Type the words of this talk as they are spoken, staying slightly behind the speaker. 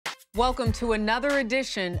Welcome to another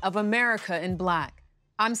edition of America in Black.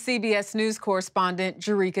 I'm CBS News correspondent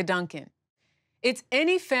Jericka Duncan. It's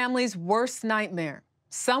any family's worst nightmare.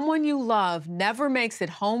 Someone you love never makes it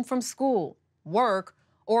home from school, work,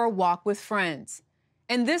 or a walk with friends.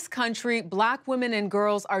 In this country, Black women and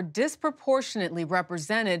girls are disproportionately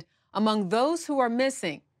represented among those who are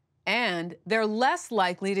missing, and they're less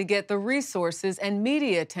likely to get the resources and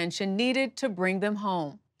media attention needed to bring them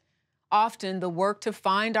home. Often, the work to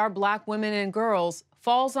find our Black women and girls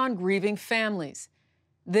falls on grieving families.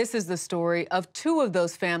 This is the story of two of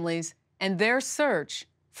those families and their search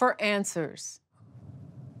for answers.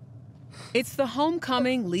 It's the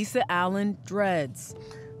homecoming Lisa Allen dreads.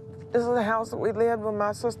 This is the house that we lived with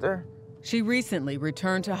my sister. She recently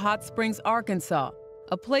returned to Hot Springs, Arkansas,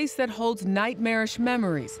 a place that holds nightmarish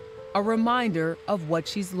memories, a reminder of what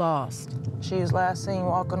she's lost. She was last seen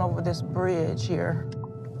walking over this bridge here.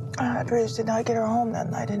 Bridge did not get her home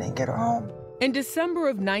that night. It didn't get her home. In December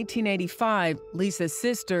of 1985, Lisa's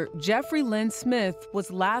sister, Jeffrey Lynn Smith,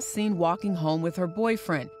 was last seen walking home with her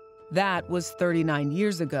boyfriend. That was 39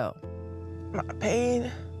 years ago. My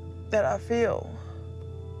pain that I feel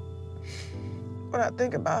when I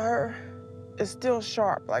think about her is still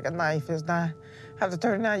sharp like a knife. It's not, after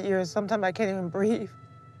 39 years, sometimes I can't even breathe.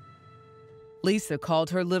 Lisa called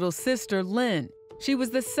her little sister Lynn. She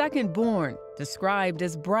was the second born, described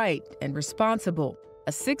as bright and responsible,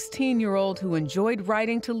 a 16-year-old who enjoyed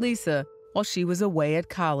writing to Lisa while she was away at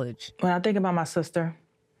college. When I think about my sister,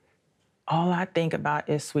 all I think about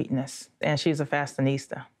is sweetness, and she's a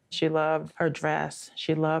fashionista. She loved her dress.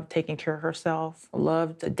 She loved taking care of herself,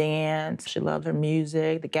 loved to dance. She loved her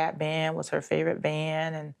music. The Gap Band was her favorite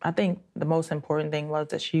band. And I think the most important thing was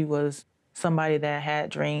that she was somebody that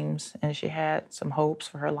had dreams and she had some hopes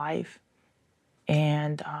for her life.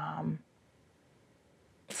 And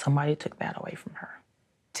somebody took that away from her.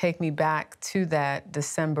 Take me back to that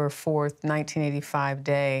December 4th, 1985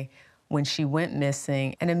 day when she went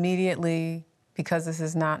missing, and immediately, because this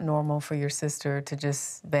is not normal for your sister to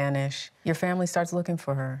just vanish, your family starts looking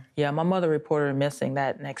for her. Yeah, my mother reported her missing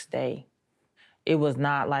that next day. It was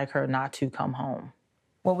not like her not to come home.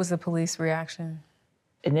 What was the police reaction?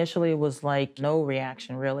 Initially, it was like no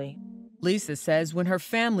reaction, really. Lisa says when her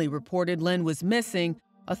family reported Lynn was missing,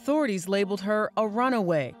 authorities labeled her a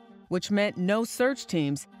runaway, which meant no search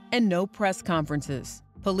teams and no press conferences.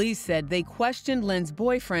 Police said they questioned Lynn's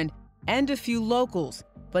boyfriend and a few locals,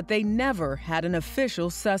 but they never had an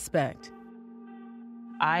official suspect.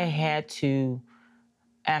 I had to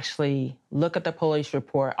actually look at the police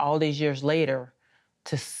report all these years later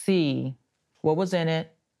to see what was in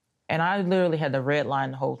it, and I literally had to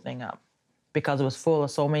redline the whole thing up because it was full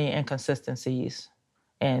of so many inconsistencies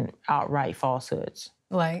and outright falsehoods.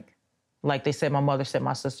 Like? Like they said, my mother said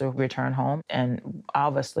my sister would return home, and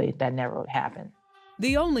obviously that never happened.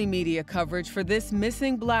 The only media coverage for this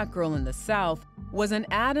missing Black girl in the South was an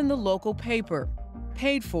ad in the local paper,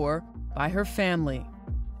 paid for by her family.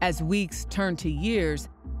 As weeks turned to years,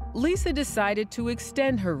 Lisa decided to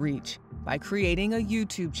extend her reach by creating a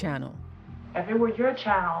YouTube channel. If it were your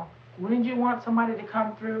channel, wouldn't you want somebody to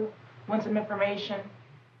come through, want some information?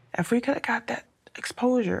 If we could have got that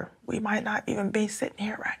exposure, we might not even be sitting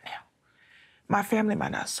here right now. My family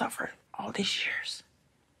might not suffer all these years.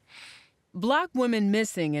 Black women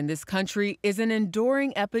missing in this country is an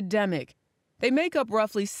enduring epidemic. They make up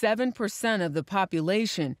roughly 7% of the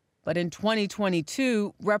population, but in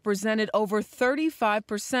 2022 represented over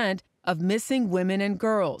 35% of missing women and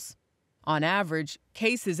girls. On average,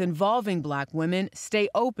 cases involving Black women stay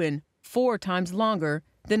open 4 times longer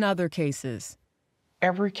than other cases.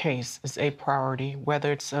 Every case is a priority,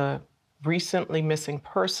 whether it's a recently missing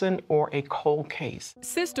person or a cold case.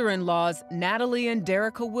 Sister-in-laws Natalie and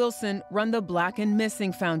Jericka Wilson run the Black and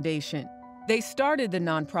Missing Foundation. They started the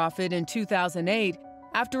nonprofit in 2008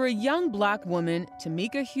 after a young Black woman,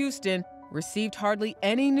 Tamika Houston, received hardly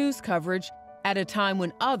any news coverage at a time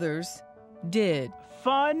when others did.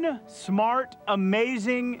 Fun, smart,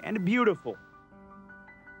 amazing, and beautiful.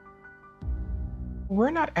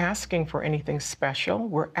 We're not asking for anything special.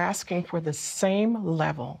 We're asking for the same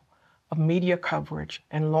level of media coverage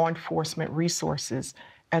and law enforcement resources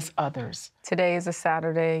as others. Today is a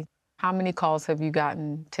Saturday. How many calls have you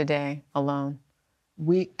gotten today alone?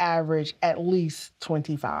 We average at least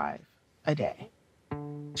 25 a day.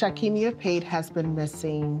 Shakimia Pate has been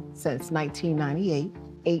missing since 1998,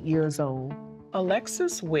 8 years old.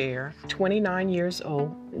 Alexis Ware, 29 years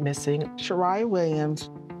old, missing. Shariah Williams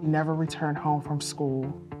never returned home from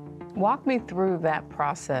school. Walk me through that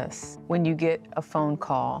process when you get a phone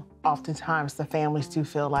call. Oftentimes, the families do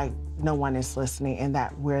feel like no one is listening and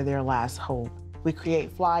that we're their last hope. We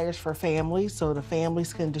create flyers for families so the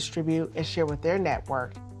families can distribute and share with their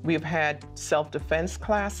network. We have had self-defense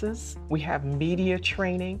classes. We have media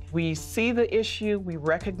training. We see the issue, we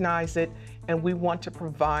recognize it, and we want to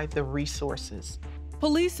provide the resources.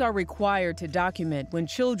 Police are required to document when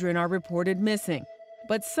children are reported missing,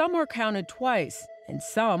 but some are counted twice and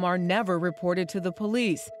some are never reported to the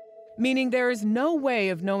police, meaning there is no way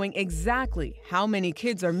of knowing exactly how many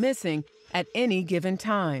kids are missing at any given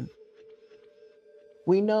time.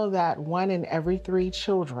 We know that 1 in every 3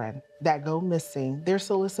 children that go missing, they're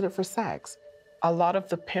solicited for sex. A lot of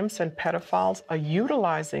the pimps and pedophiles are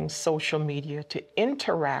utilizing social media to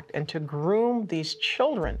interact and to groom these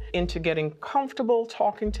children into getting comfortable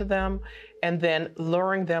talking to them and then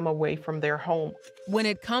luring them away from their home. When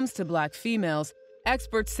it comes to Black females,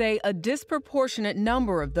 experts say a disproportionate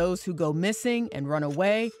number of those who go missing and run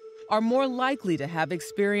away are more likely to have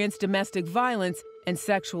experienced domestic violence and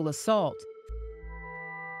sexual assault.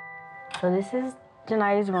 So this is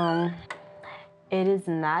Jania's room. It is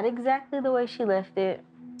not exactly the way she left it.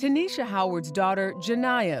 Tanisha Howard's daughter,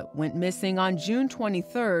 Jania, went missing on June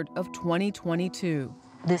 23rd of 2022.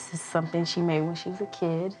 This is something she made when she was a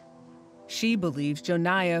kid. She believes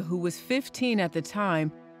Jania, who was 15 at the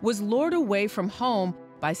time, was lured away from home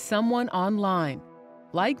by someone online.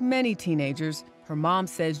 Like many teenagers, her mom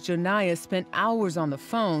says Jania spent hours on the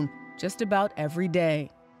phone just about every day.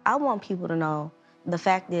 I want people to know the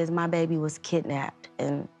fact is my baby was kidnapped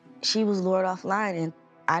and she was lured offline, and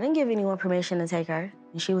I didn't give anyone permission to take her,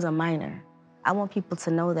 and she was a minor. I want people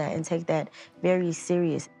to know that and take that very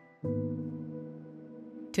serious.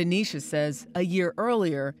 Tanisha says a year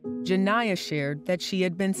earlier, Jania shared that she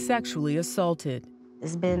had been sexually assaulted.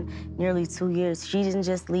 It's been nearly 2 years. She didn't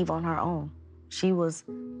just leave on her own. She was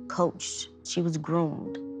coached. She was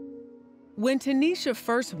groomed. When Tanisha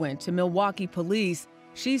first went to Milwaukee police,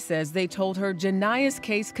 she says they told her Jania's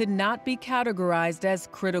case could not be categorized as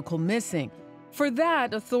critical missing. For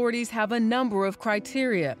that, authorities have a number of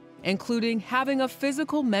criteria, including having a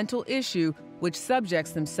physical mental issue which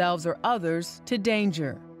subjects themselves or others to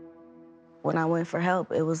danger. When I went for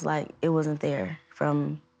help, it was like it wasn't there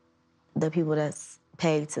from the people that's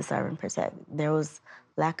paid to serve and protect. There was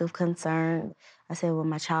lack of concern. I said, well,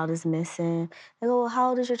 my child is missing. They go, well, how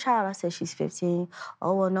old is your child? I said, she's 15.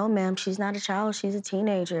 Oh, well, no, ma'am, she's not a child. She's a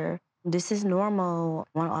teenager. This is normal.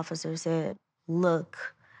 One officer said, look,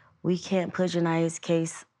 we can't put Jania's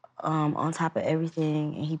case on top of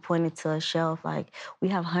everything. And he pointed to a shelf, like, we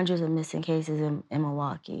have hundreds of missing cases in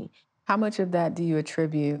Milwaukee. How much of that do you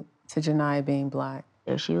attribute to Jania being Black?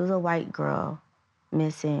 If she was a white girl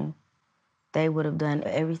missing, they would have done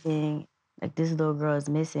everything. Like, this little girl is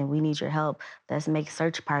missing. We need your help. Let's make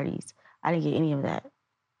search parties. I didn't get any of that.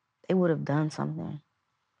 They would have done something.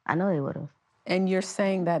 I know they would have. And you're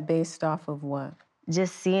saying that based off of what?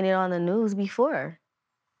 Just seeing it on the news before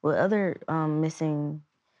with other missing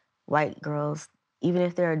white girls, even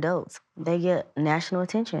if they're adults, they get national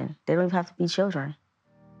attention. They don't even have to be children.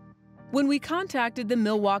 When we contacted the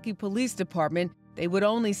Milwaukee Police Department, they would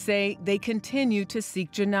only say they continue to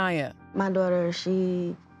seek Jania. My daughter,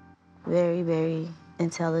 she very, very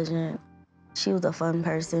intelligent. She was a fun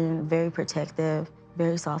person, very protective,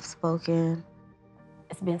 very soft-spoken.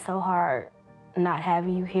 It's been so hard not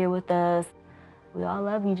having you here with us. We all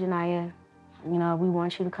love you, Jania. You know, we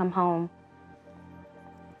want you to come home.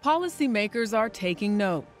 Policymakers are taking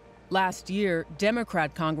note. Last year,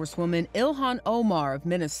 Democrat Congresswoman Ilhan Omar of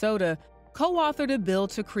Minnesota co-authored a bill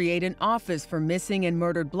to create an office for missing and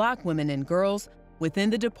murdered Black women and girls within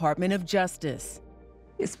the Department of Justice.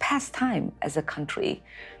 It's past time as a country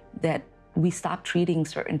that we stop treating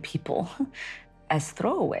certain people as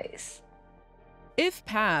throwaways. If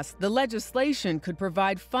passed, the legislation could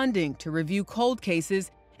provide funding to review cold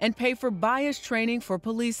cases and pay for bias training for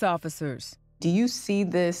police officers. Do you see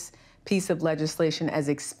this piece of legislation as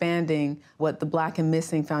expanding what the Black and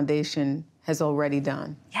Missing Foundation has already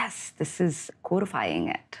done? Yes, this is codifying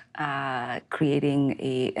it, creating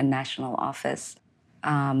a national office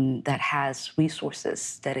that has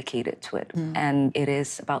resources dedicated to it. And it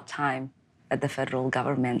is about time that the federal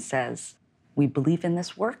government says, we believe in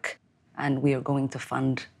this work and we are going to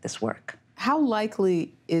fund this work. How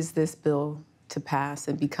likely is this bill to pass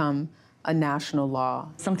and become a national law?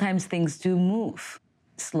 Sometimes things do move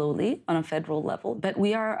slowly on a federal level, but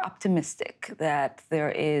we are optimistic that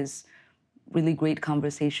there is really great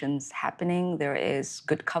conversations happening. There is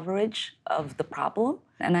good coverage of the problem,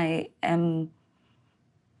 and I am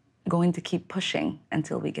going to keep pushing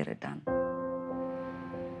until we get it done.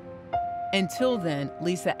 Until then,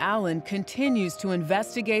 Lisa Allen continues to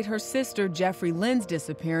investigate her sister Jeffrey Lynn's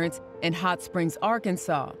disappearance in Hot Springs,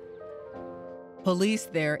 Arkansas. Police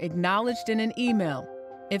there acknowledged in an email,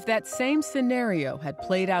 if that same scenario had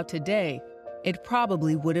played out today, it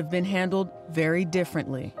probably would have been handled very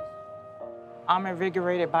differently. I'm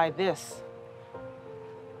invigorated by this.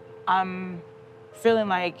 I'm feeling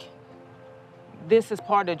like this is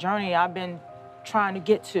part of the journey I've been trying to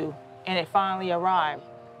get to, and it finally arrived.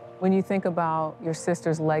 When you think about your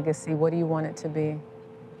sister's legacy, what do you want it to be?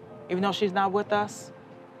 Even though she's not with us,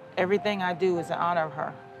 everything I do is in honor of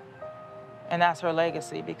her. And that's her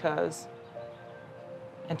legacy, because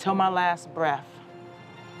until my last breath,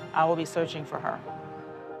 I will be searching for her.